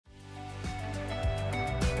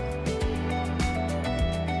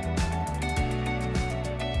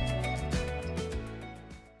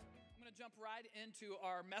into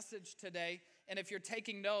our message today. And if you're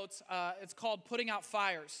taking notes, it's called Putting Out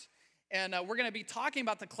Fires. And we're going to be talking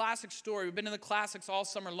about the classic story. We've been in the classics all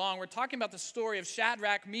summer long. We're talking about the story of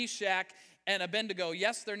Shadrach, Meshach, and Abednego.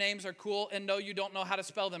 Yes, their names are cool, and no, you don't know how to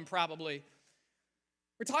spell them probably.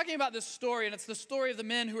 We're talking about this story, and it's the story of the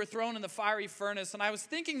men who were thrown in the fiery furnace. And I was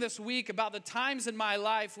thinking this week about the times in my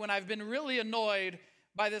life when I've been really annoyed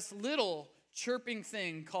by this little chirping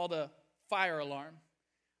thing called a fire alarm.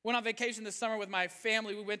 Went on vacation this summer with my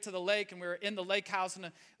family. We went to the lake, and we were in the lake house, and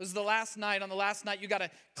it was the last night. On the last night, you got to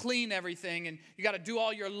clean everything, and you got to do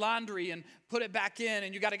all your laundry and put it back in,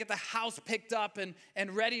 and you got to get the house picked up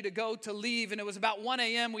and ready to go to leave. And it was about 1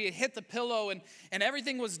 a.m. We hit the pillow, and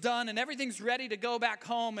everything was done, and everything's ready to go back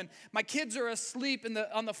home. And my kids are asleep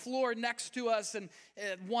on the floor next to us, and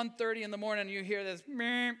at 1:30 in the morning, you hear this,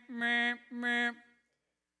 meh, meh, meh.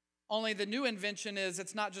 Only the new invention is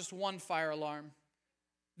it's not just one fire alarm.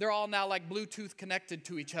 They're all now like Bluetooth connected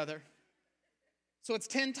to each other. So it's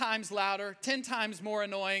 10 times louder, 10 times more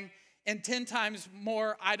annoying, and 10 times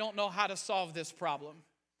more, I don't know how to solve this problem.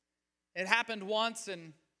 It happened once,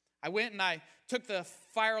 and I went and I took the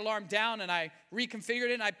fire alarm down, and I reconfigured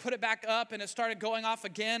it, and I put it back up, and it started going off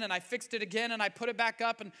again, and I fixed it again, and I put it back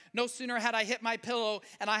up, and no sooner had I hit my pillow,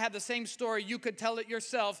 and I had the same story, you could tell it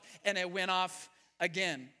yourself, and it went off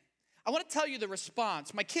again. I want to tell you the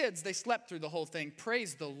response. My kids, they slept through the whole thing.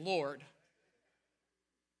 Praise the Lord.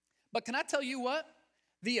 But can I tell you what?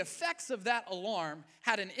 The effects of that alarm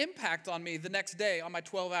had an impact on me the next day on my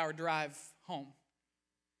 12-hour drive home.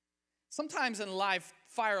 Sometimes in life,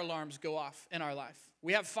 fire alarms go off in our life.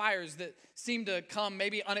 We have fires that seem to come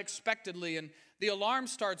maybe unexpectedly, and the alarm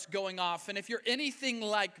starts going off. And if you're anything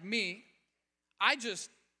like me, I just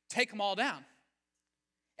take them all down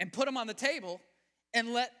and put them on the table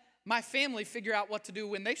and let my family figure out what to do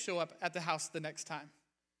when they show up at the house the next time.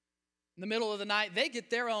 In the middle of the night, they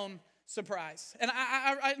get their own surprise. And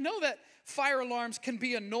I know that fire alarms can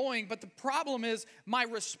be annoying, but the problem is my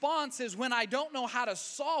response is when I don't know how to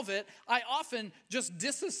solve it, I often just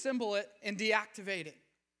disassemble it and deactivate it.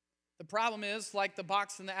 The problem is, like the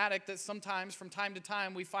box in the attic, that sometimes from time to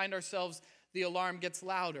time we find ourselves, the alarm gets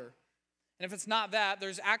louder. And if it's not that,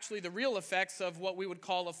 there's actually the real effects of what we would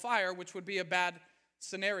call a fire, which would be a bad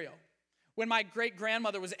scenario. When my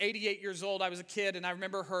great-grandmother was 88 years old, I was a kid, and I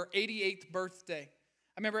remember her 88th birthday.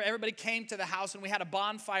 I remember everybody came to the house, and we had a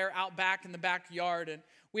bonfire out back in the backyard, and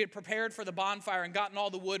we had prepared for the bonfire and gotten all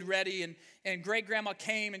the wood ready, and great-grandma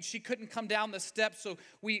came, and she couldn't come down the steps, so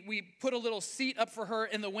we put a little seat up for her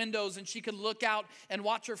in the windows, and she could look out and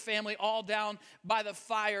watch her family all down by the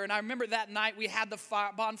fire. And I remember that night we had the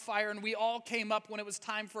bonfire, and we all came up when it was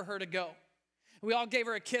time for her to go. We all gave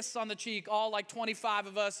her a kiss on the cheek, all like 25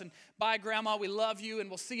 of us, and bye, Grandma, we love you, and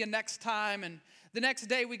we'll see you next time. And the next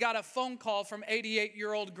day, we got a phone call from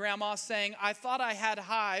 88-year-old Grandma saying, I thought I had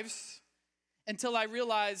hives until I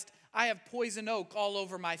realized I have poison oak all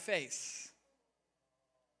over my face.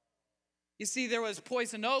 You see, there was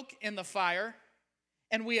poison oak in the fire,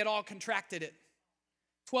 and we had all contracted it.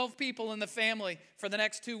 12 people in the family for the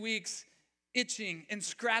next 2 weeks, itching and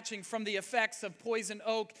scratching from the effects of poison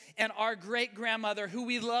oak, and our great-grandmother, who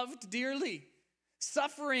we loved dearly,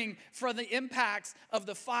 suffering from the impacts of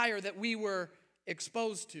the fire that we were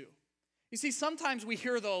exposed to. You see, sometimes we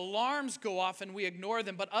hear the alarms go off and we ignore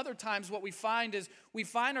them, but other times what we find is we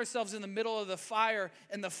find ourselves in the middle of the fire,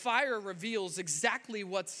 and the fire reveals exactly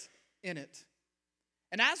what's in it.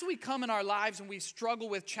 And as we come in our lives and we struggle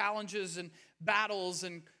with challenges and battles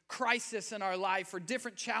and crisis in our life, or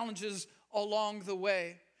different challenges along the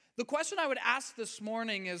way, the question I would ask this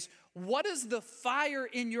morning is, what is the fire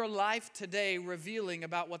in your life today revealing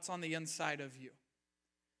about what's on the inside of you?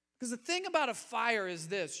 Because the thing about a fire is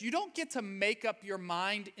this: you don't get to make up your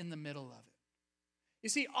mind in the middle of it. You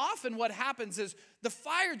see, often what happens is the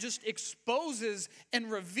fire just exposes and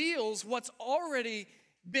reveals what's already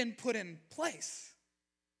been put in place.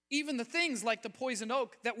 Even the things like the poison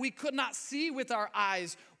oak that we could not see with our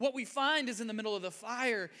eyes, what we find is in the middle of the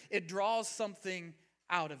fire, it draws something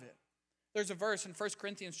out of it. There's a verse in 1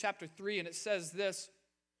 Corinthians chapter 3, and it says this.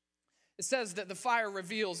 It says that the fire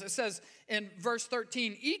reveals. It says in verse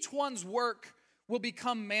 13, each one's work will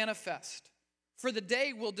become manifest, for the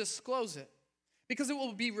day will disclose it, because it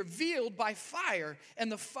will be revealed by fire,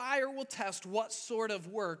 and the fire will test what sort of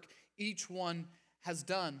work each one has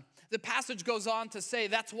done. The passage goes on to say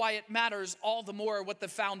that's why it matters all the more what the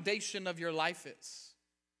foundation of your life is.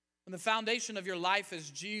 When the foundation of your life is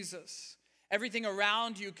Jesus, everything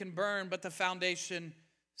around you can burn, but the foundation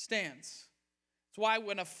stands. That's why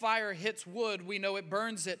when a fire hits wood, we know it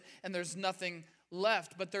burns it and there's nothing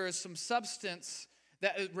left, but there is some substance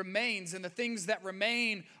that remains, and the things that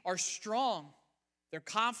remain are strong. They're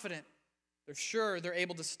confident. They're sure. They're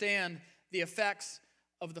able to stand the effects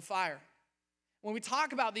of the fire. When we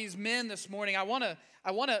talk about these men this morning, I want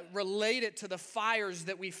to relate it to the fires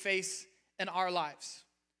that we face in our lives.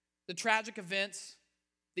 The tragic events,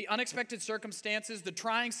 the unexpected circumstances, the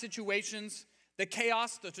trying situations, the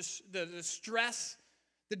chaos, the stress,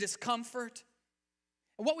 the discomfort.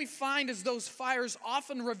 And what we find is those fires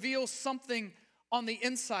often reveal something on the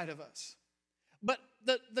inside of us. But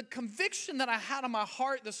the conviction that I had on my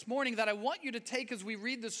heart this morning that I want you to take as we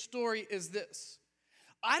read this story is this.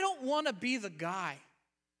 I don't want to be the guy.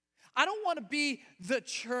 I don't want to be the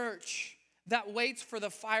church that waits for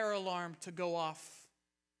the fire alarm to go off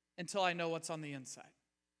until I know what's on the inside.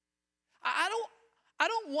 I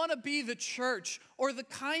don't want to be the church or the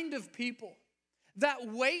kind of people that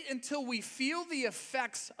wait until we feel the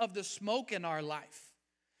effects of the smoke in our life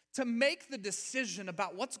to make the decision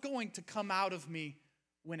about what's going to come out of me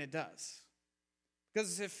when it does.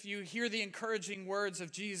 Because if you hear the encouraging words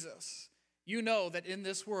of Jesus, you know that in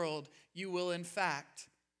this world you will in fact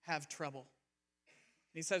have trouble.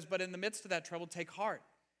 And he says, but in the midst of that trouble, take heart,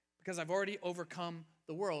 because I've already overcome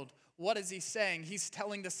the world. What is he saying? He's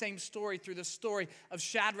telling the same story through the story of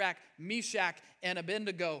Shadrach, Meshach, and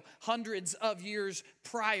Abednego hundreds of years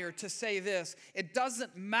prior to say this. It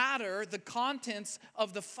doesn't matter the contents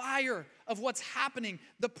of the fire, of what's happening,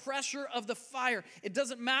 the pressure of the fire. It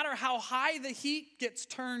doesn't matter how high the heat gets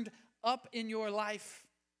turned up in your life.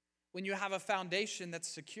 When you have a foundation that's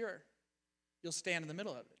secure, you'll stand in the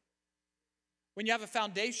middle of it. When you have a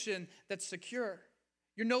foundation that's secure,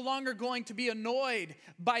 you're no longer going to be annoyed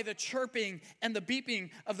by the chirping and the beeping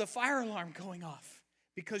of the fire alarm going off,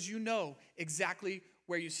 because you know exactly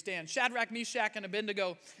where you stand. Shadrach, Meshach, and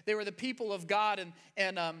Abednego, they were the people of God,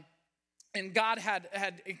 and God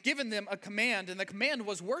had given them a command, and the command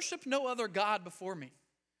was worship no other God before me.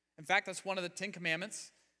 In fact, that's one of the 10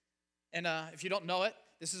 Commandments, and if you don't know it,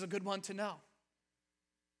 this is a good one to know.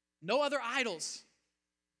 No other idols,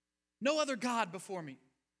 no other God before me.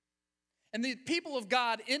 And the people of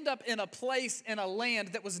God end up in a place, in a land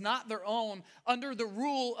that was not their own, under the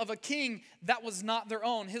rule of a king that was not their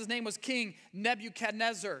own. His name was King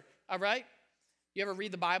Nebuchadnezzar, all right? You ever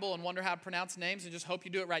read the Bible and wonder how to pronounce names and just hope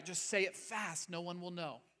you do it right? Just say it fast, no one will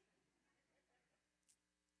know.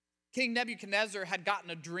 King Nebuchadnezzar had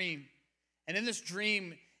gotten a dream. And in this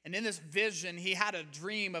dream, and in this vision, he had a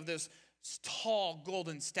dream of this tall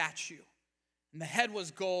golden statue. And the head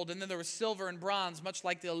was gold, and then there was silver and bronze, much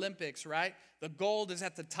like the Olympics, right? The gold is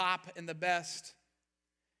at the top and the best.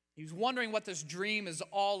 He was wondering what this dream is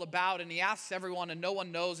all about, and he asks everyone, and no one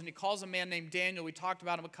knows, and he calls a man named Daniel. We talked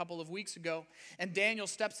about him a couple of weeks ago. And Daniel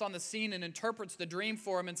steps on the scene and interprets the dream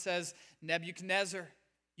for him and says, Nebuchadnezzar,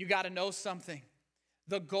 you got to know something.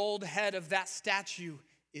 The gold head of that statue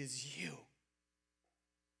is you.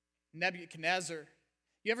 Nebuchadnezzar.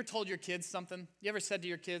 You ever told your kids something? You ever said to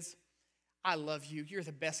your kids, I love you. You're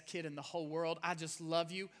the best kid in the whole world. I just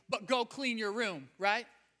love you. But go clean your room, right?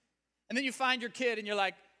 And then you find your kid and you're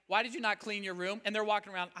like, why did you not clean your room? And they're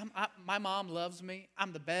walking around, my mom loves me.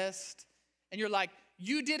 I'm the best. And you're like,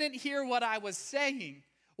 you didn't hear what I was saying.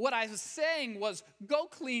 What I was saying was, go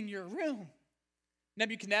clean your room.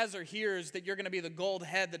 Nebuchadnezzar hears that you're going to be the gold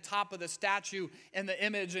head, the top of the statue and the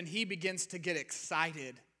image, and he begins to get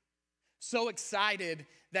excited. So excited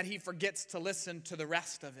that he forgets to listen to the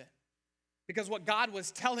rest of it. Because what God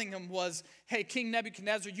was telling him was, hey, King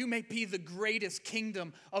Nebuchadnezzar, you may be the greatest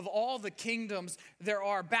kingdom of all the kingdoms there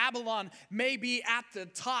are. Babylon may be at the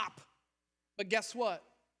top. But guess what?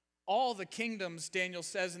 All the kingdoms, Daniel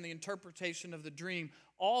says in the interpretation of the dream,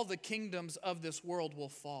 all the kingdoms of this world will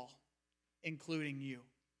fall, including you.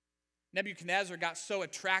 Nebuchadnezzar got so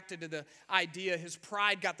attracted to the idea, his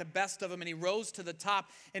pride got the best of him, and he rose to the top,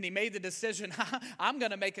 and he made the decision, I'm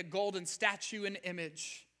going to make a golden statue and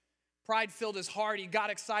image. Pride filled his heart. He got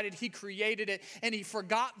excited. He created it, and he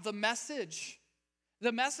forgot the message.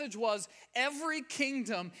 The message was every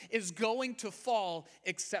kingdom is going to fall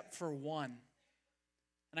except for one.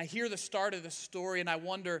 And I hear the start of the story, and I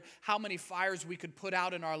wonder how many fires we could put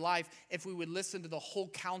out in our life if we would listen to the whole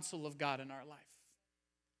counsel of God in our life.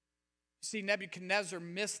 You see, Nebuchadnezzar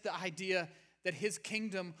missed the idea that his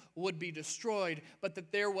kingdom would be destroyed, but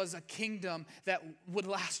that there was a kingdom that would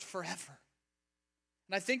last forever.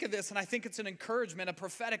 And I think of this, and I think it's an encouragement, a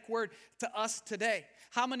prophetic word to us today.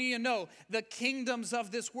 How many of you know the kingdoms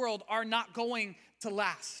of this world are not going to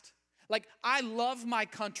last? Like, I love my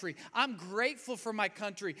country. I'm grateful for my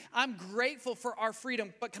country. I'm grateful for our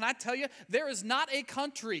freedom. But can I tell you, there is not a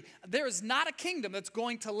country, there is not a kingdom that's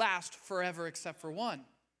going to last forever except for one.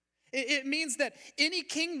 It means that any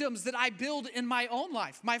kingdoms that I build in my own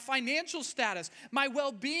life, my financial status, my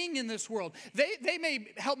well-being in this world, they may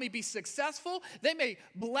help me be successful. They may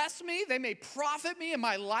bless me. They may profit me in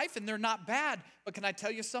my life, and they're not bad. But can I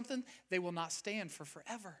tell you something? They will not stand for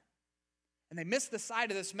forever. And they miss the side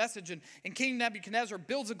of this message. And King Nebuchadnezzar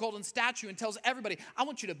builds a golden statue and tells everybody, I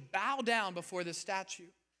want you to bow down before this statue.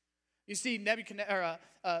 You see,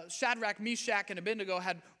 Shadrach, Meshach, and Abednego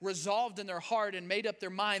had resolved in their heart and made up their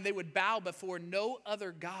mind they would bow before no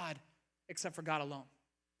other God except for God alone.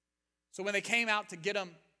 So when they came out to get him,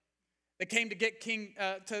 they came to get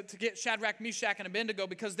to get Shadrach, Meshach, and Abednego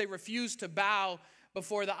because they refused to bow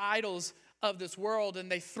before the idols of this world,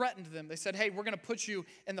 and they threatened them. They said, hey, we're going to put you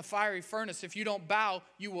in the fiery furnace. If you don't bow,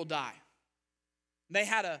 you will die. They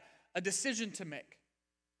had a decision to make.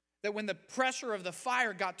 That when the pressure of the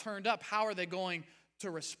fire got turned up, how are they going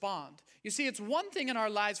to respond? You see, it's one thing in our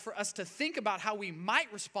lives for us to think about how we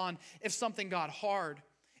might respond if something got hard.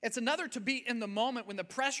 It's another to be in the moment when the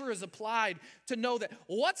pressure is applied to know that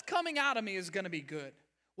what's coming out of me is going to be good.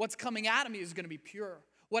 What's coming out of me is going to be pure.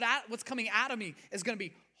 What's coming out of me is going to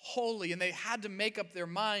be holy. And they had to make up their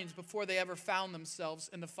minds before they ever found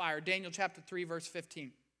themselves in the fire. Daniel chapter 3, verse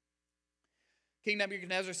 15. King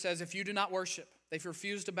Nebuchadnezzar says, if you do not worship, they've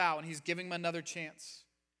refused to bow, and he's giving them another chance.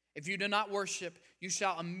 If you do not worship, you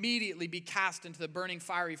shall immediately be cast into the burning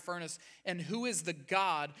fiery furnace. And who is the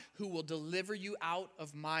God who will deliver you out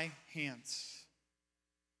of my hands?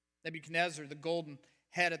 Nebuchadnezzar, the golden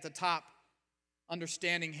head at the top,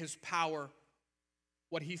 understanding his power,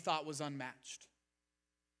 what he thought was unmatched.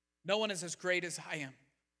 No one is as great as I am.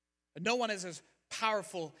 No one is as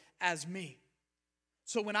powerful as me.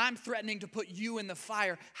 So when I'm threatening to put you in the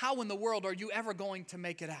fire, how in the world are you ever going to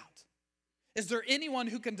make it out? Is there anyone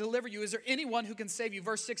who can deliver you? Is there anyone who can save you?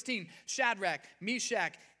 Verse 16, Shadrach,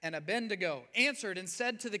 Meshach, and Abednego answered and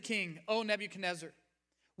said to the king, O Nebuchadnezzar,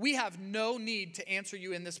 we have no need to answer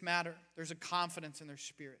you in this matter. There's a confidence in their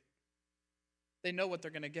spirit. They know what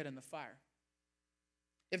they're going to get in the fire.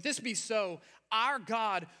 If this be so, our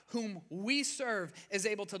God whom we serve is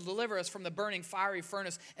able to deliver us from the burning fiery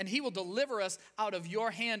furnace, and he will deliver us out of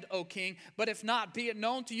your hand, O king. But if not, be it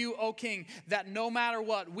known to you, O king, that no matter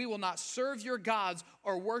what, we will not serve your gods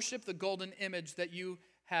or worship the golden image that you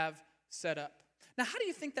have set up. Now, how do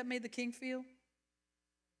you think that made the king feel?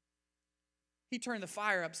 He turned the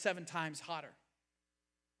fire up 7 times hotter.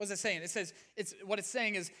 What's it saying? It says, what it's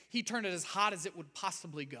saying is he turned it as hot as it would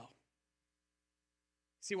possibly go.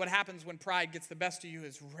 See, what happens when pride gets the best of you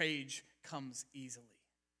is rage comes easily.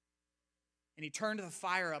 And he turned the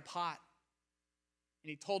fire up hot, and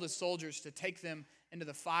he told his soldiers to take them into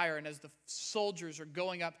the fire. And as the soldiers are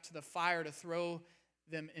going up to the fire to throw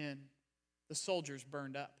them in, the soldiers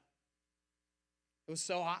burned up. It was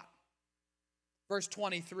so hot. Verse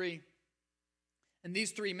 23, and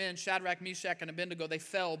these 3 men, Shadrach, Meshach, and Abednego, they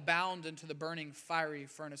fell bound into the burning fiery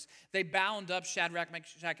furnace. They bound up Shadrach,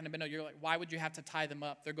 Meshach, and Abednego. You're like, why would you have to tie them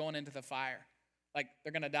up? They're going into the fire. Like,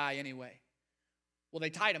 they're going to die anyway. Well,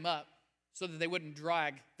 they tied them up so that they wouldn't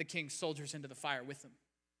drag the king's soldiers into the fire with them.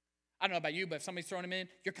 I don't know about you, but if somebody's throwing them in,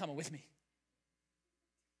 you're coming with me.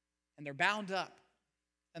 And they're bound up,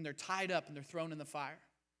 and they're tied up, and they're thrown in the fire.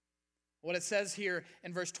 What it says here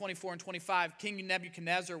in verse 24 and 25, King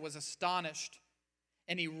Nebuchadnezzar was astonished,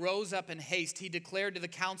 and he rose up in haste. He declared to the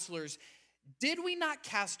counselors, did we not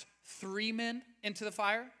cast 3 men into the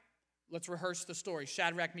fire? Let's rehearse the story.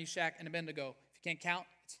 Shadrach, Meshach, and Abednego. If you can't count,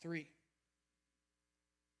 it's 3.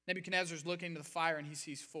 Nebuchadnezzar's looking into the fire, and he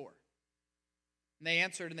sees 4. And they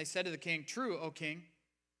answered, and they said to the king, true, O king.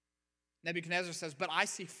 Nebuchadnezzar says, but I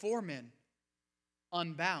see 4 men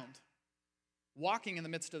unbound, walking in the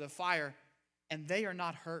midst of the fire, and they are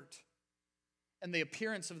not hurt. And the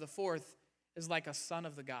appearance of the 4th is like a son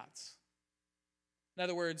of the gods. In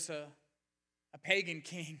other words, a pagan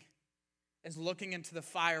king is looking into the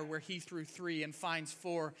fire where he threw 3 and finds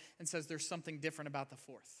 4 and says there's something different about the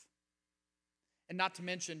 4th. And not to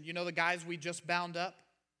mention, you know the guys we just bound up?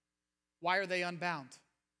 Why are they unbound?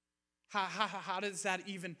 How does that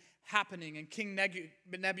even happening? And King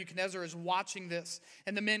Nebuchadnezzar is watching this,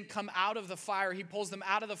 and the men come out of the fire. He pulls them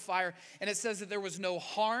out of the fire, and it says that there was no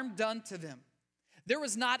harm done to them. There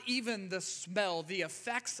was not even the smell, the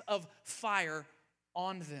effects of fire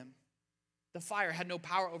on them. The fire had no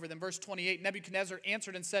power over them. Verse 28, Nebuchadnezzar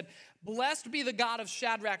answered and said, blessed be the God of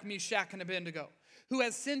Shadrach, Meshach, and Abednego, who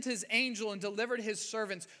has sent his angel and delivered his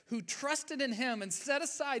servants, who trusted in him and set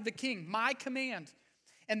aside the king, my command.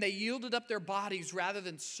 And they yielded up their bodies rather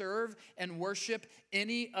than serve and worship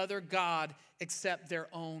any other god except their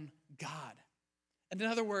own God. And in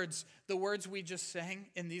other words, the words we just sang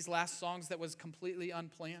in these last songs that was completely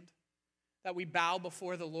unplanned, that we bow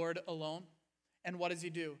before the Lord alone. And what does he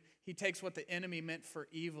do? He takes what the enemy meant for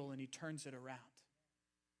evil and he turns it around.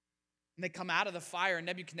 And they come out of the fire, and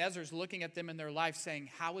Nebuchadnezzar is looking at them in their life saying,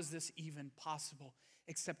 how is this even possible?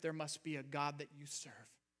 Except there must be a God that you serve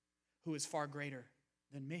who is far greater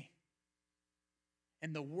than me.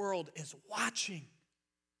 And the world is watching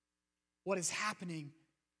what is happening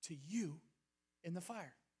to you in the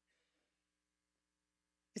fire.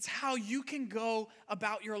 It's how you can go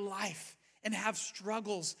about your life and have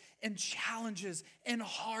struggles and challenges and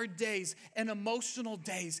hard days and emotional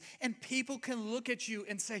days. And people can look at you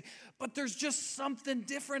and say, but there's just something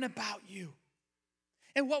different about you.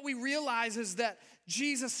 And what we realize is that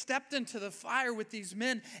Jesus stepped into the fire with these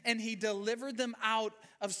men and he delivered them out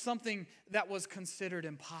of something that was considered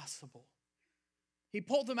impossible. He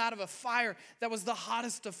pulled them out of a fire that was the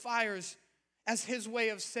hottest of fires as his way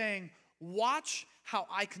of saying, watch how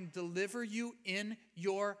I can deliver you in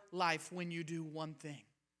your life when you do one thing,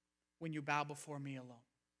 when you bow before me alone.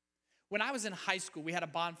 When I was in high school, we had a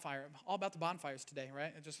bonfire. All about the bonfires today,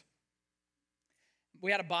 right?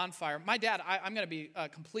 We had a bonfire. My dad, I'm going to be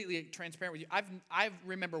completely transparent with you. I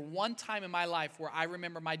remember one time in my life where I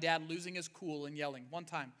remember my dad losing his cool and yelling. One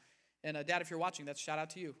time. And Dad, if you're watching, that's shout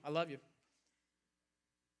out to you. I love you.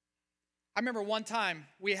 I remember one time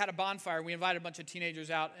we had a bonfire. We invited a bunch of teenagers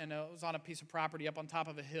out, and it was on a piece of property up on top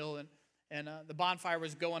of a hill. And the bonfire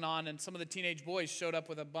was going on, and some of the teenage boys showed up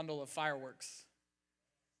with a bundle of fireworks.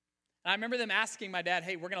 And I remember them asking my dad,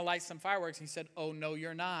 hey, we're going to light some fireworks. And he said, oh, no,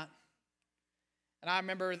 you're not. And I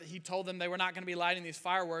remember that he told them they were not going to be lighting these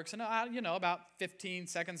fireworks. And, about 15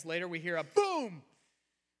 seconds later, we hear a boom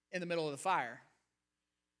in the middle of the fire.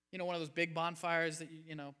 One of those big bonfires that,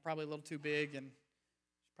 probably a little too big and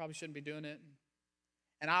probably shouldn't be doing it.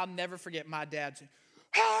 And I'll never forget my dad saying,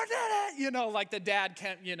 oh, did it? Like the dad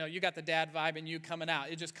can't, you got the dad vibe in you coming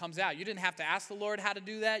out. It just comes out. You didn't have to ask the Lord how to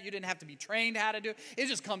do that. You didn't have to be trained how to do it. It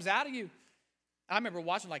just comes out of you. I remember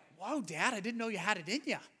watching like, whoa, Dad, I didn't know you had it in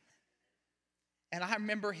you. And I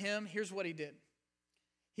remember him, here's what he did.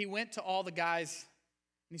 He went to all the guys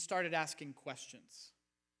and he started asking questions.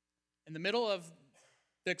 In the middle of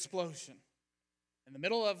the explosion, in the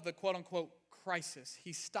middle of the quote-unquote crisis,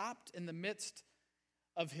 he stopped in the midst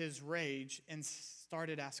of his rage and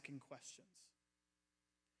started asking questions.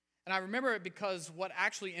 And I remember it because what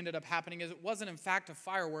actually ended up happening is it wasn't in fact a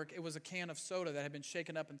firework, it was a can of soda that had been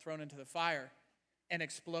shaken up and thrown into the fire and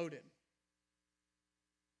exploded.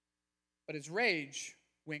 But his rage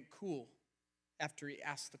went cool after he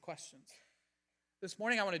asked the questions. This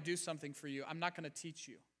morning I want to do something for you. I'm not going to teach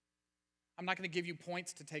you. I'm not going to give you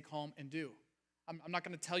points to take home and do. I'm not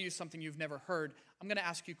going to tell you something you've never heard. I'm going to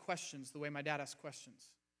ask you questions the way my dad asked questions.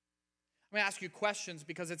 I'm going to ask you questions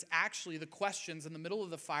because it's actually the questions in the middle of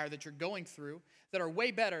the fire that you're going through that are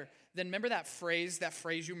way better than, remember that phrase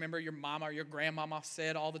you remember your mama or your grandmama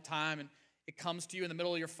said all the time, and it comes to you in the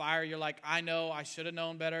middle of your fire. You're like, I know, I should have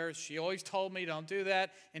known better. She always told me, don't do that.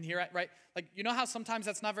 And here, right? Like, you know how sometimes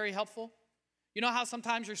that's not very helpful? You know how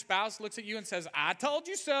sometimes your spouse looks at you and says, I told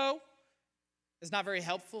you so? It's not very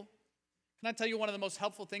helpful. Can I tell you one of the most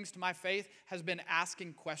helpful things to my faith has been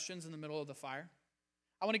asking questions in the middle of the fire?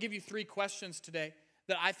 I want to give you 3 questions today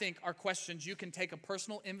that I think are questions you can take a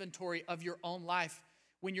personal inventory of your own life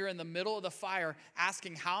when you're in the middle of the fire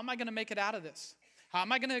asking, how am I going to make it out of this? How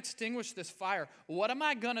am I going to extinguish this fire? What am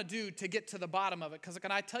I going to do to get to the bottom of it? Because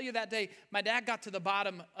can I tell you that day, my dad got to the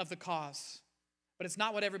bottom of the cause, but it's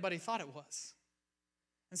not what everybody thought it was.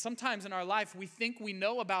 And sometimes in our life, we think we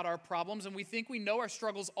know about our problems and we think we know our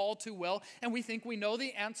struggles all too well and we think we know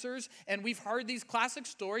the answers and we've heard these classic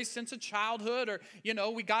stories since a childhood or,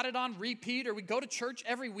 we got it on repeat or we go to church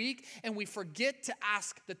every week and we forget to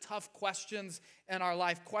ask the tough questions in our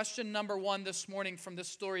life. Question number 1 this morning from this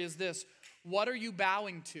story is this: what are you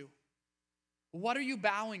bowing to? What are you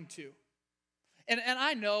bowing to? And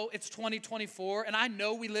I know it's 2024, and I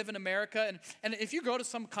know we live in America, and if you go to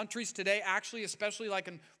some countries today, actually, especially like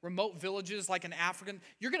in remote villages, like in Africa,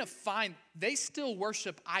 you're going to find they still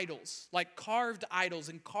worship idols, like carved idols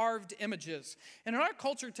and carved images. And in our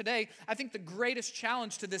culture today, I think the greatest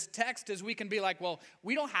challenge to this text is we can be like, well,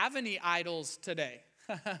 we don't have any idols today.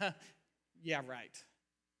 Yeah, right.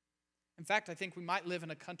 In fact, I think we might live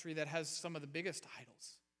in a country that has some of the biggest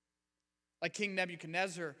idols. Like King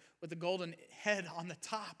Nebuchadnezzar with the golden head on the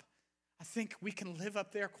top. I think we can live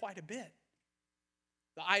up there quite a bit.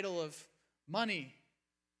 The idol of money,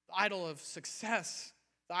 the idol of success,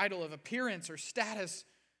 the idol of appearance or status,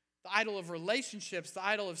 the idol of relationships, the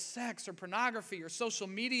idol of sex or pornography or social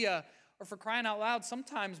media, or for crying out loud,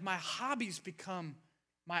 sometimes my hobbies become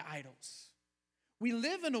my idols. We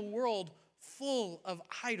live in a world full of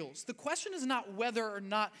idols. The question is not whether or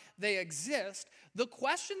not they exist. The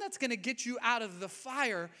question that's going to get you out of the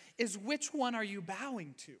fire is which one are you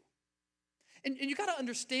bowing to? And you got to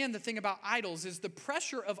understand the thing about idols is the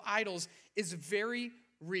pressure of idols is very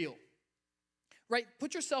real. Right?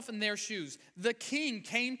 Put yourself in their shoes. The king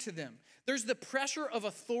came to them. There's the pressure of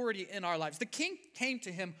authority in our lives. The king came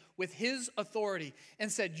to him with his authority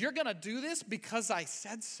and said, you're going to do this because I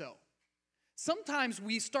said so. Sometimes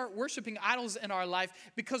we start worshiping idols in our life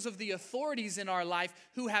because of the authorities in our life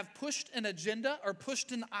who have pushed an agenda or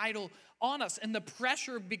pushed an idol on us. And the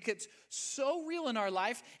pressure gets so real in our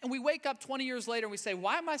life, and we wake up 20 years later and we say,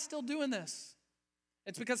 why am I still doing this?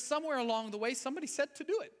 It's because somewhere along the way somebody said to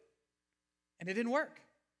do it, and it didn't work,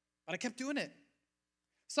 but I kept doing it.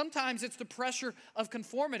 Sometimes it's the pressure of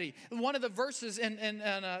conformity. One of the verses in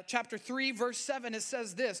chapter 3, verse 7, it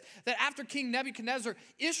says this, that after King Nebuchadnezzar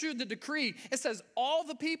issued the decree, it says all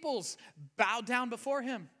the peoples bowed down before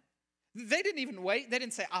him. They didn't even wait. They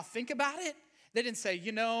didn't say, I'll think about it. They didn't say,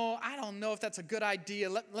 I don't know if that's a good idea.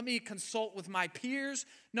 Let me consult with my peers.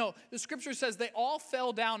 No, the scripture says they all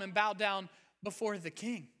fell down and bowed down before the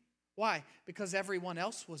king. Why? Because everyone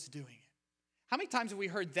else was doing it. How many times have we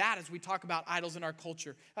heard that as we talk about idols in our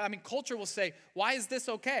culture? I mean, culture will say, why is this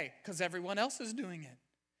okay? Because everyone else is doing it.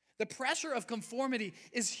 The pressure of conformity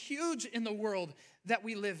is huge in the world that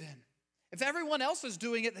we live in. If everyone else is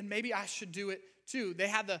doing it, then maybe I should do it too. They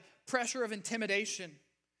had the pressure of intimidation.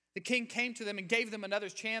 The king came to them and gave them another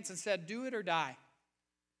chance and said, do it or die.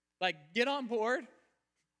 Like, get on board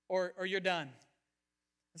or you're done.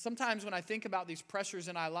 And sometimes when I think about these pressures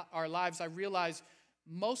in our lives, I realize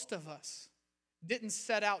most of us didn't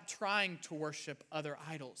set out trying to worship other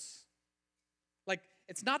idols. Like,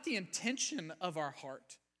 it's not the intention of our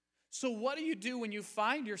heart. So what do you do when you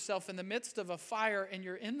find yourself in the midst of a fire and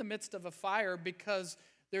you're in the midst of a fire because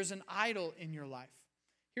there's an idol in your life?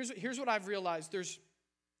 Here's what I've realized. There's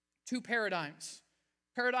two paradigms.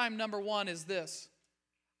 Paradigm number one is this.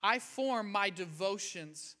 I form my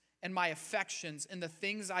devotions and my affections and the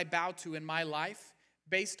things I bow to in my life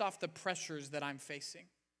based off the pressures that I'm facing.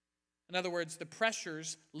 In other words, the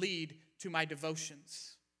pressures lead to my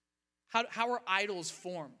devotions. How are idols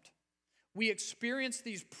formed? We experience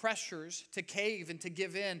these pressures to cave and to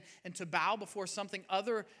give in and to bow before something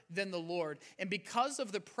other than the Lord. And because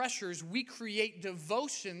of the pressures, we create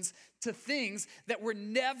devotions to things that were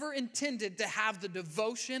never intended to have the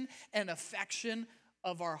devotion and affection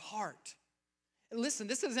of our heart. Listen,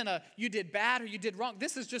 this isn't a you did bad or you did wrong.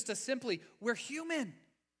 This is just a simply, we're human.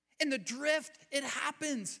 In the drift, it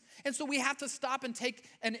happens. And so we have to stop and take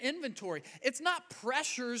an inventory. It's not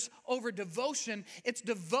pressures over devotion. It's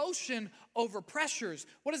devotion over pressures.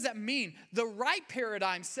 What does that mean? The right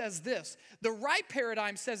paradigm says this. The right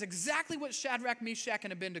paradigm says exactly what Shadrach, Meshach,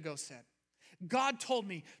 and Abednego said. God told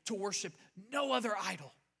me to worship no other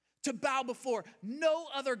idol, to bow before no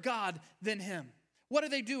other God than him. What are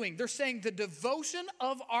they doing? They're saying the devotion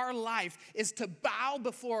of our life is to bow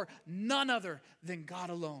before none other than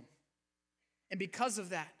God alone. And because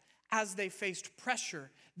of that, as they faced pressure,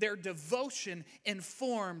 their devotion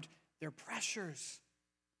informed their pressures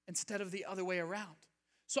instead of the other way around.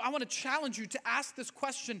 So I want to challenge you to ask this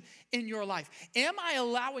question in your life. Am I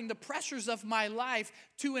allowing the pressures of my life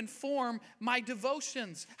to inform my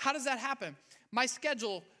devotions? How does that happen? My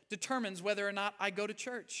schedule determines whether or not I go to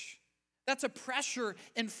church. That's a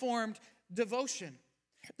pressure-informed devotion.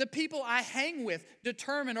 The people I hang with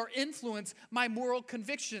determine or influence my moral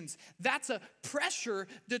convictions. That's a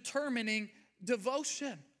pressure-determining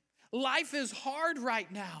devotion. Life is hard right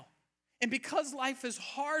now. And because life is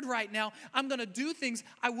hard right now, I'm going to do things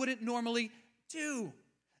I wouldn't normally do.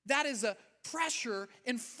 That is a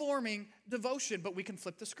pressure-informing devotion, but we can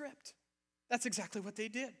flip the script. That's exactly what they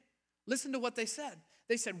did. Listen to what they said.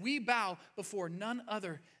 They said, we bow before none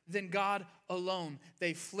other than God alone.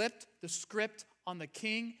 They flipped the script on the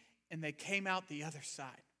king and they came out the other side.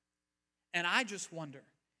 And I just wonder,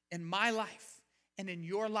 in my life and in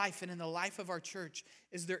your life and in the life of our church,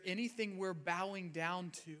 is there anything we're bowing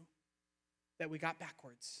down to that we got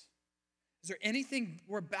backwards? Is there anything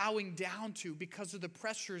we're bowing down to because of the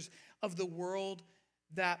pressures of the world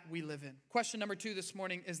that we live in? Question number 2 this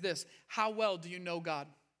morning is this. How well do you know God?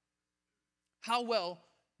 How well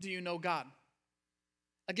do you know God?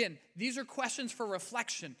 Again, these are questions for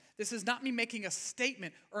reflection. This is not me making a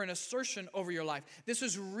statement or an assertion over your life. This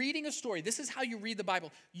is reading a story. This is how you read the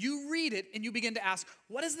Bible. You read it and you begin to ask,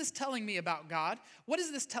 what is this telling me about God? What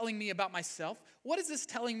is this telling me about myself? What is this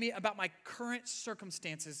telling me about my current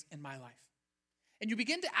circumstances in my life? And you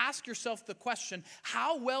begin to ask yourself the question,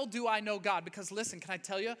 how well do I know God? Because listen, can I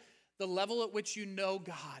tell you, the level at which you know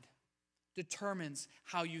God determines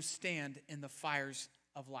how you stand in the fires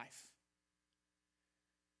of life.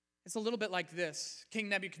 It's a little bit like this. King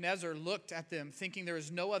Nebuchadnezzar looked at them thinking there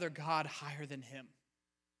is no other God higher than him.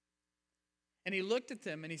 And he looked at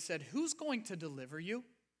them and he said, who's going to deliver you?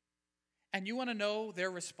 And you want to know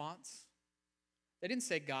their response? They didn't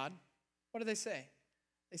say God. What did they say?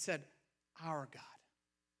 They said, our God.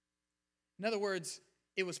 In other words,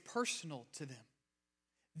 it was personal to them.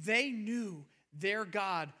 They knew their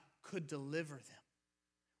God could deliver them,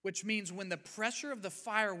 which means when the pressure of the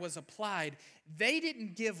fire was applied, they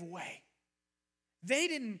didn't give way. They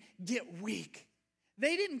didn't get weak.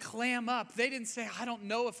 They didn't clam up. They didn't say, I don't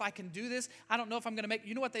know if I can do this. I don't know if I'm going to make it.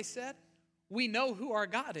 You know what they said? We know who our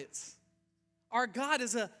God is. Our God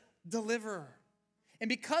is a deliverer. And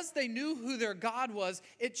because they knew who their God was,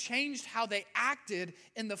 it changed how they acted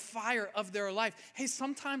in the fire of their life. Hey,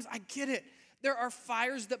 sometimes I get it. There are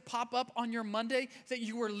fires that pop up on your Monday that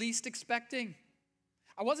you were least expecting.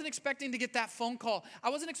 I wasn't expecting to get that phone call. I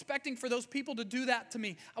wasn't expecting for those people to do that to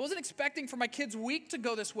me. I wasn't expecting for my kids' week to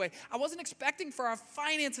go this way. I wasn't expecting for our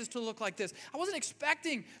finances to look like this. I wasn't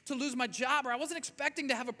expecting to lose my job, or I wasn't expecting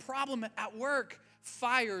to have a problem at work.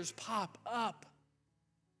 Fires pop up.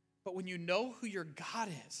 But when you know who your God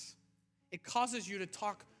is, it causes you to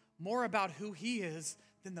talk more about who he is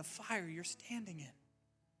than the fire you're standing in.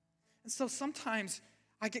 And so sometimes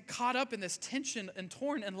I get caught up in this tension and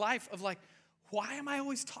torn in life of like, why am I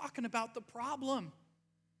always talking about the problem?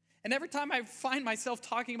 And every time I find myself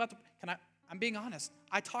talking about I'm being honest,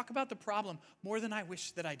 I talk about the problem more than I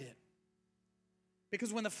wish that I did.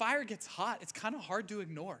 Because when the fire gets hot, it's kind of hard to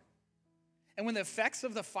ignore. And when the effects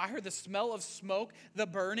of the fire, the smell of smoke, the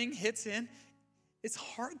burning hits in, it's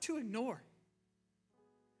hard to ignore.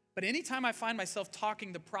 But anytime I find myself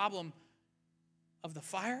talking the problem of the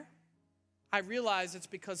fire, I realize it's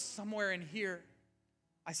because somewhere in here,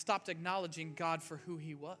 I stopped acknowledging God for who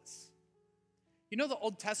he was. You know the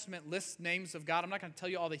Old Testament lists names of God. I'm not going to tell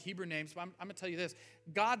you all the Hebrew names, but I'm going to tell you this.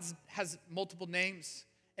 God has multiple names,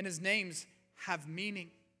 and his names have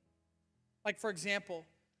meaning. Like, for example,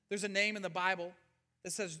 there's a name in the Bible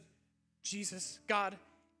that says, Jesus, God,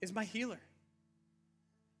 is my healer.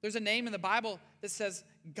 There's a name in the Bible that says,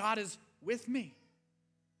 God is with me.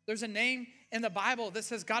 There's a name in the Bible that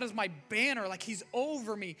says, God is my banner, like he's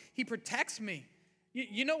over me. He protects me.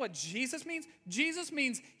 You know what Jesus means? Jesus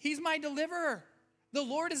means he's my deliverer. The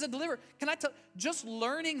Lord is a deliverer. Can I tell, just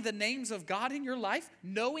learning the names of God in your life,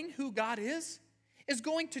 knowing who God is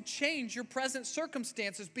going to change your present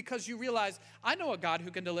circumstances because you realize, I know a God who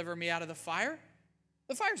can deliver me out of the fire.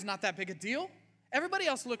 The fire's not that big a deal. Everybody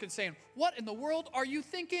else looking saying, what in the world are you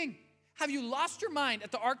thinking? Have you lost your mind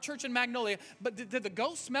at the Ark Church in Magnolia? But did the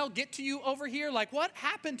ghost smell get to you over here? Like, what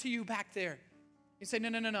happened to you back there? You say,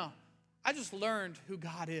 no. I just learned who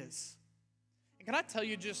God is. And can I tell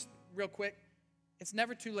you just real quick, it's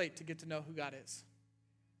never too late to get to know who God is.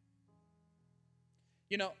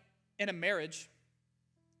 You know, in a marriage,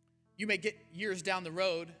 you may get years down the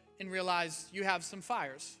road and realize you have some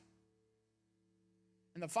fires.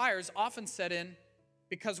 And the fires often set in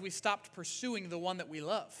because we stopped pursuing the one that we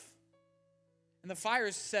love. And the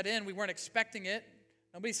fires set in, we weren't expecting it.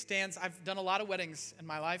 Nobody stands. I've done a lot of weddings in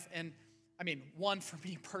my life, and I mean, one for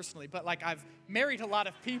me personally, but like I've married a lot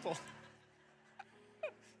of people.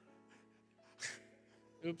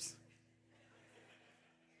 Oops.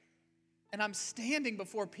 And I'm standing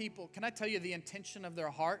before people. Can I tell you the intention of their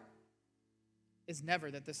heart is never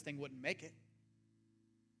that this thing wouldn't make it.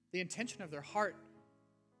 The intention of their heart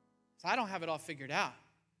is, I don't have it all figured out,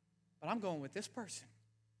 but I'm going with this person.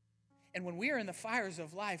 And when we are in the fires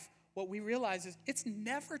of life, what we realize is it's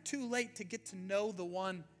never too late to get to know the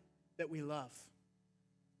one that we love.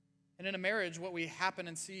 And in a marriage, what we happen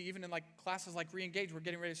and see, even in like classes like Re-Engage, we're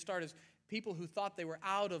getting ready to start, is people who thought they were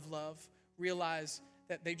out of love realize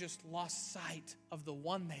that they just lost sight of the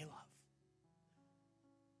one they love.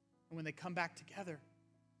 And when they come back together,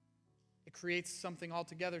 it creates something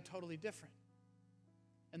altogether totally different.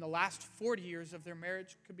 And the last 40 years of their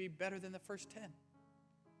marriage could be better than the first 10.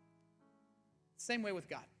 Same way with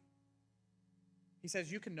God. He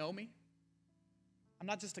says, you can know me. I'm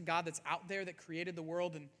not just a God that's out there that created the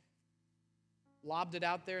world and lobbed it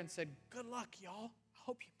out there and said, good luck, y'all. I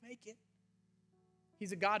hope you make it.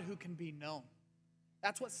 He's a God who can be known.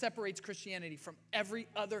 That's what separates Christianity from every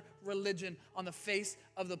other religion on the face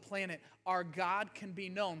of the planet. Our God can be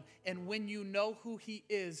known. And when you know who he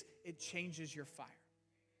is, it changes your fire.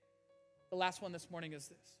 The last one this morning is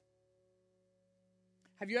this.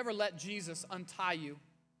 Have you ever let Jesus untie you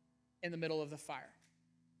in the middle of the fire?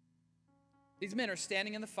 These men are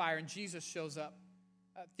standing in the fire and Jesus shows up.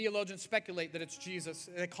 Theologians speculate that it's Jesus.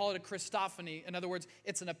 They call it a Christophany. In other words,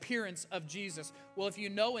 it's an appearance of Jesus. Well, if you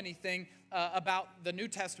know anything about the New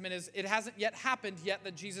Testament, is it hasn't yet happened yet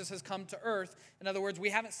that Jesus has come to earth. In other words, we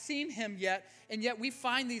haven't seen him yet, and yet we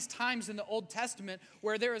find these times in the Old Testament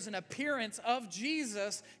where there is an appearance of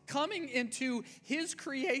Jesus coming into his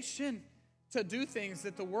creation to do things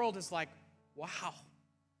that the world is like, wow.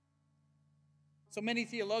 So many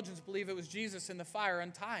theologians believe it was Jesus in the fire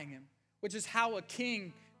untying him, which is how a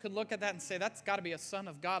king could look at that and say, that's got to be a son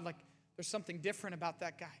of God. Like, there's something different about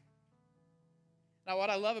that guy. Now, what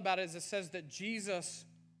I love about it is it says that Jesus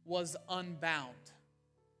was unbound.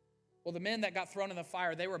 Well, the men that got thrown in the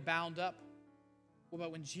fire, they were bound up. Well,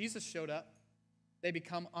 but when Jesus showed up, they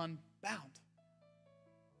become unbound.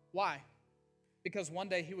 Why? Because one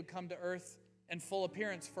day he would come to earth in full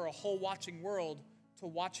appearance for a whole watching world to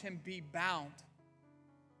watch him be bound,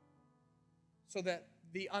 so that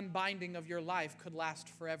the unbinding of your life could last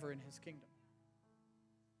forever in his kingdom.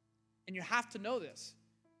 And you have to know this.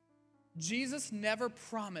 Jesus never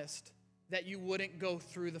promised that you wouldn't go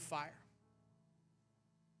through the fire.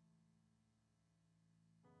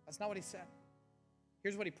 That's not what he said.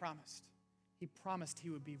 Here's what he promised. He promised he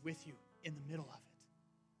would be with you in the middle of it.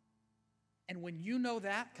 And when you know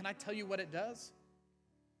that, can I tell you what it does?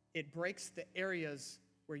 It breaks the areas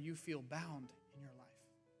where you feel bound in your life.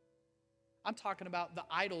 I'm talking about the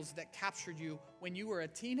idols that captured you when you were a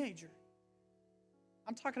teenager.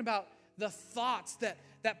 I'm talking about the thoughts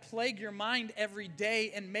that plague your mind every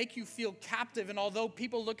day and make you feel captive. And although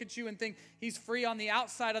people look at you and think he's free on the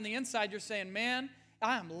outside, on the inside, you're saying, man,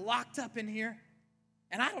 I am locked up in here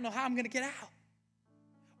and I don't know how I'm going to get out.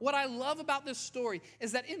 What I love about this story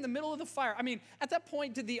is that in the middle of the fire, I mean, at that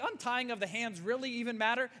point, did the untying of the hands really even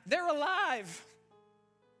matter? They're alive.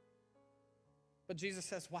 But Jesus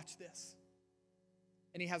says, watch this.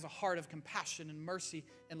 And he has a heart of compassion and mercy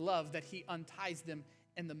and love that he unties them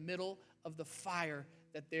in the middle of the fire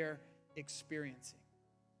that they're experiencing.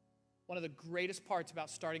 One of the greatest parts about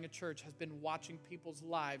starting a church has been watching people's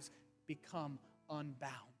lives become unbound.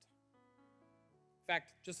 In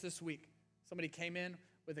fact, just this week, somebody came in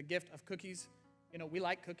with a gift of cookies. You know, we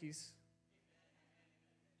like cookies.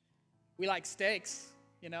 We like steaks,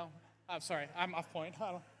 you know. I'm sorry, I'm off point.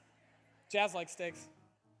 Jazz likes steaks.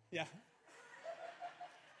 Yeah.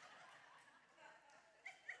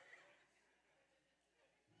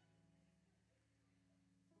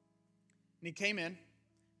 And he came in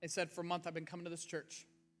and said, for a month I've been coming to this church.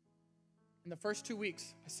 In the first 2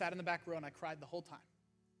 weeks, I sat in the back row and I cried the whole time.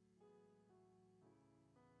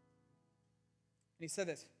 And he said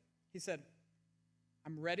this. He said,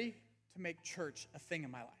 I'm ready to make church a thing in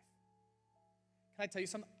my life. Can I tell you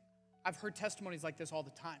something? I've heard testimonies like this all the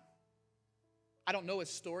time. I don't know his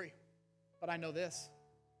story, but I know this.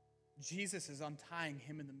 Jesus is untying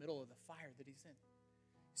him in the middle of the fire that he's in.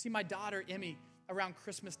 See, my daughter, Emmy, around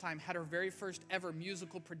Christmas time, had her very first ever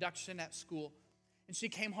musical production at school. And she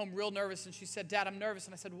came home real nervous, and she said, Dad, I'm nervous.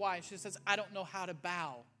 And I said, why? And she says, I don't know how to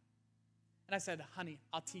bow. And I said, honey,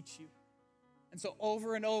 I'll teach you. And so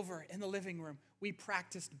over and over in the living room, we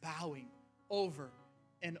practiced bowing over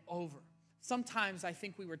and over. Sometimes I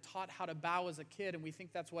think we were taught how to bow as a kid, and we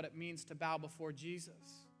think that's what it means to bow before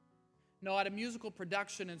Jesus. No, at a musical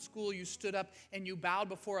production in school, you stood up and you bowed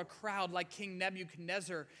before a crowd like King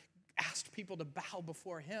Nebuchadnezzar asked people to bow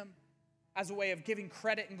before him as a way of giving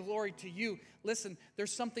credit and glory to you. Listen,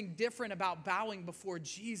 there's something different about bowing before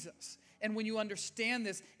Jesus. And when you understand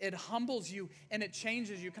this, it humbles you and it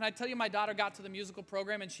changes you. Can I tell you, my daughter got to the musical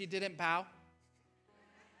program and she didn't bow? I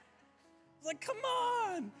was like, come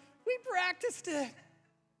on, we practiced it.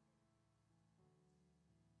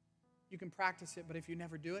 You can practice it, but if you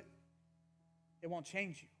never do it, it won't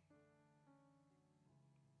change you.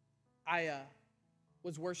 I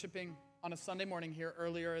was worshiping on a Sunday morning here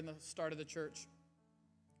earlier in the start of the church.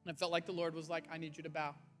 And I felt like the Lord was like, I need you to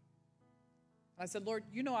bow. And I said, Lord,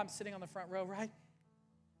 you know I'm sitting on the front row, right?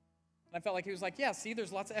 And I felt like he was like, yeah, see,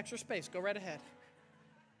 there's lots of extra space. Go right ahead.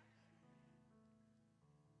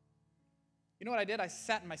 You know what I did? I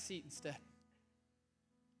sat in my seat instead.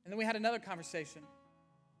 And then we had another conversation.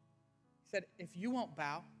 He said, if you won't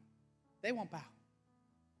bow, they won't bow.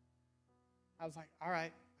 I was like, all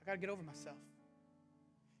right, I got to get over myself.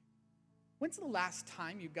 When's the last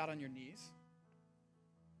time you got on your knees?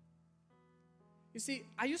 You see,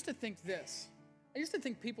 I used to think this. I used to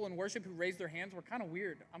think people in worship who raised their hands were kind of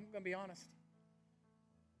weird. I'm going to be honest.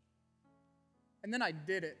 And then I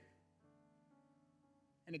did it.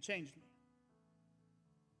 And it changed me.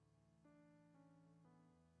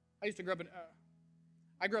 I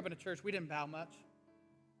grew up in a church. We didn't bow much.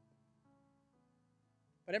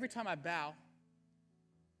 But every time I bow,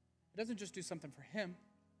 it doesn't just do something for him,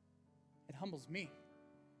 it humbles me.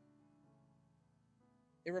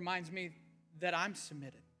 It reminds me that I'm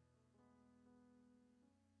submitted.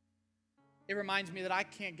 It reminds me that I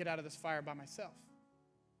can't get out of this fire by myself.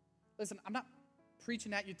 Listen, I'm not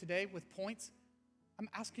preaching at you today with points. I'm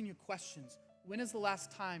asking you questions. When is the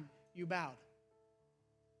last time you bowed?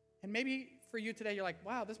 And maybe for you today, you're like,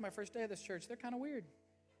 wow, this is my first day of this church. They're kind of weird.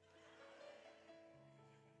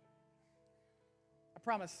 I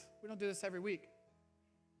promise, we don't do this every week.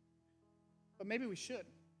 But maybe we should.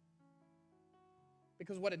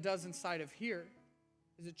 Because what it does inside of here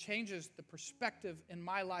is it changes the perspective in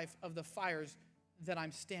my life of the fires that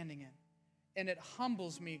I'm standing in. And it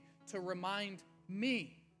humbles me to remind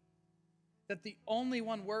me that the only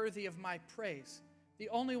one worthy of my praise, the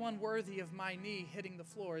only one worthy of my knee hitting the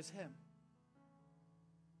floor is him.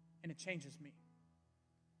 And it changes me.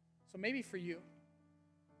 So maybe for you,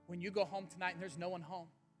 when you go home tonight and there's no one home,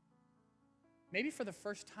 maybe for the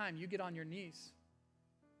first time you get on your knees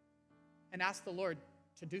and ask the Lord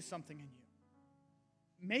to do something in you.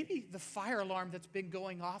 Maybe the fire alarm that's been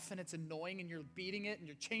going off and it's annoying and you're beating it and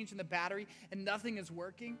you're changing the battery and nothing is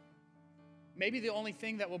working. Maybe the only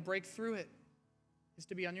thing that will break through it is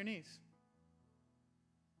to be on your knees.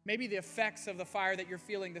 Maybe the effects of the fire that you're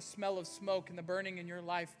feeling, the smell of smoke and the burning in your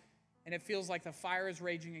life, and it feels like the fire is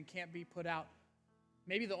raging and can't be put out.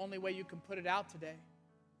 Maybe the only way you can put it out today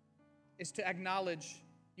is to acknowledge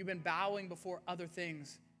you've been bowing before other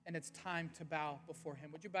things and it's time to bow before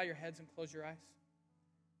him. Would you bow your heads and close your eyes?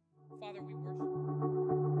 Father, we worship you.